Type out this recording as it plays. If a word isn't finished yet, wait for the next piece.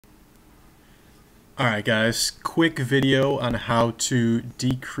Alright guys, quick video on how to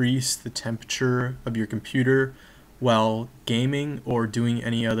decrease the temperature of your computer while gaming or doing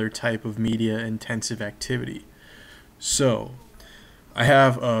any other type of media intensive activity. So, I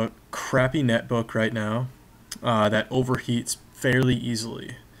have a crappy netbook right now that overheats fairly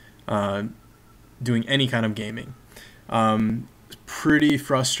easily doing any kind of gaming. Pretty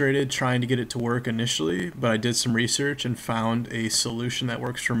frustrated trying to get it to work initially, but I did some research and found a solution that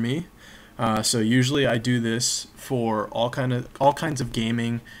works for me. So usually I do this for all kinds of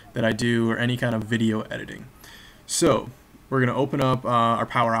gaming that I do or any kind of video editing. So we're going to open up our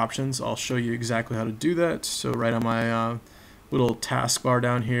power options. I'll show you exactly how to do that. So right on my little taskbar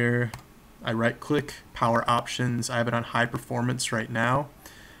down here, I right click power options. I have it on high performance right now.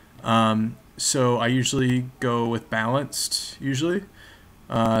 So I usually go with balanced usually.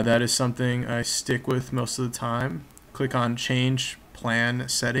 That is something I stick with most of the time. Click on change plan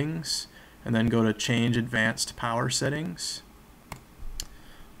settings and then go to change advanced power settings.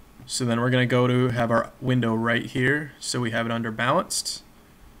 So then we're going to go to have our window right here, so we have it under balanced.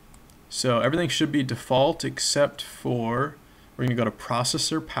 So everything should be default except for we're going to go to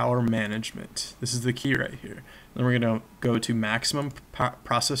processor power management. This is the key right here. Then we're going to go to maximum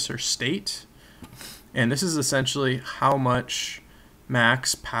processor state, and this is essentially how much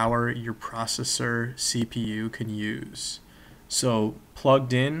max power your processor CPU can use. So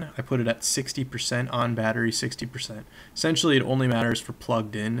plugged in, I put it at 60%, on battery 60%. Essentially it only matters for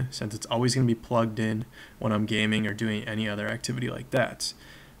plugged in, since it's always going to be plugged in when I'm gaming or doing any other activity like that.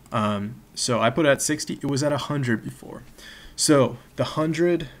 So I put it at 60, it was at 100 before. So the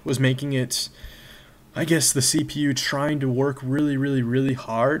 100 was making it, I guess, the CPU trying to work really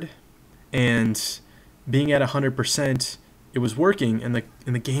hard, and being at 100%, it was working, and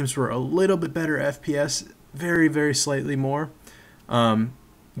the games were a little bit better FPS, very slightly more.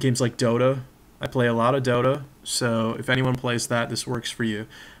 Games like Dota, I play a lot of Dota, so if anyone plays that, this works for you.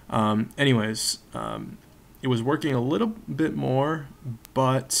 Anyways, it was working a little bit more,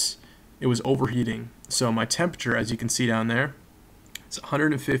 but it was overheating. So my temperature, as you can see down there, it's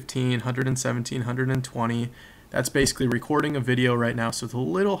 115, 117, 120. That's basically recording a video right now, so it's a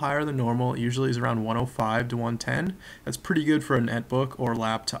little higher than normal. It usually is around 105 to 110. That's pretty good for a netbook or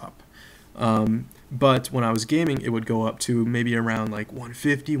laptop. But when I was gaming, it would go up to maybe around like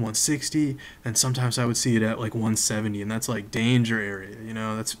 150, 160, and sometimes I would see it at like 170, and that's like danger area, you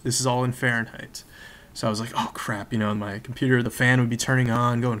know, this is all in Fahrenheit. So I was like, oh crap, you know, my computer, the fan would be turning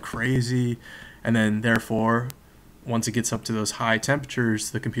on, going crazy, and then therefore, once it gets up to those high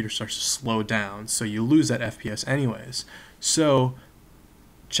temperatures, the computer starts to slow down, so you lose that FPS anyways. So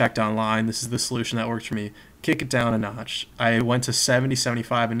checked online, this is the solution that worked for me. Kick it down a notch. I went to 70,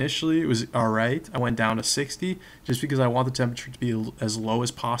 75 initially. It was alright. I went down to 60 just because I want the temperature to be as low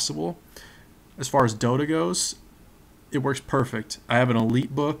as possible. As far as Dota goes, it works perfect. I have an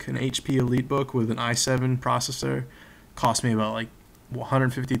Elitebook, an HP Elitebook with an i7 processor. Cost me about like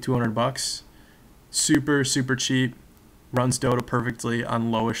 150, 200 bucks. Super cheap. Runs Dota perfectly on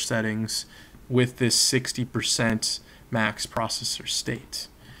lowish settings with this 60% max processor state.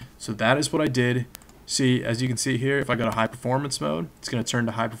 So that is what I did. See, as you can see here, if I go to high performance mode, it's going to turn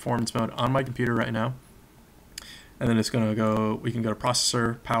to high performance mode on my computer right now. And then it's going to go, we can go to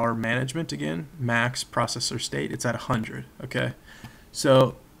processor power management again, max processor state, it's at 100, okay?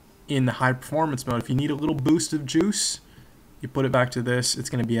 So in the high performance mode, if you need a little boost of juice, you put it back to this, it's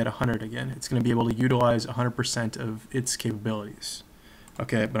going to be at 100 again. It's going to be able to utilize 100% of its capabilities.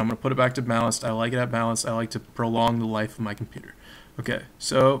 Okay, but I'm going to put it back to balanced. I like it at balanced. I like to prolong the life of my computer. Okay,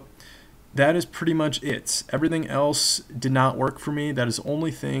 so that is pretty much it. Everything else did not work for me. That is the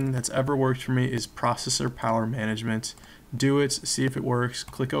only thing that's ever worked for me is processor power management. Do it, see if it works,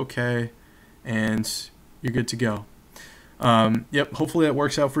 click OK, and you're good to go. Yep, hopefully that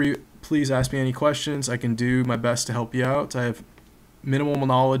works out for you. Please ask me any questions. I can do my best to help you out. I have minimal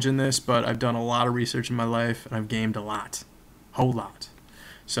knowledge in this, but I've done a lot of research in my life, and I've gamed a lot. Whole lot.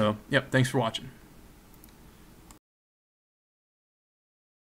 So, yep, thanks for watching.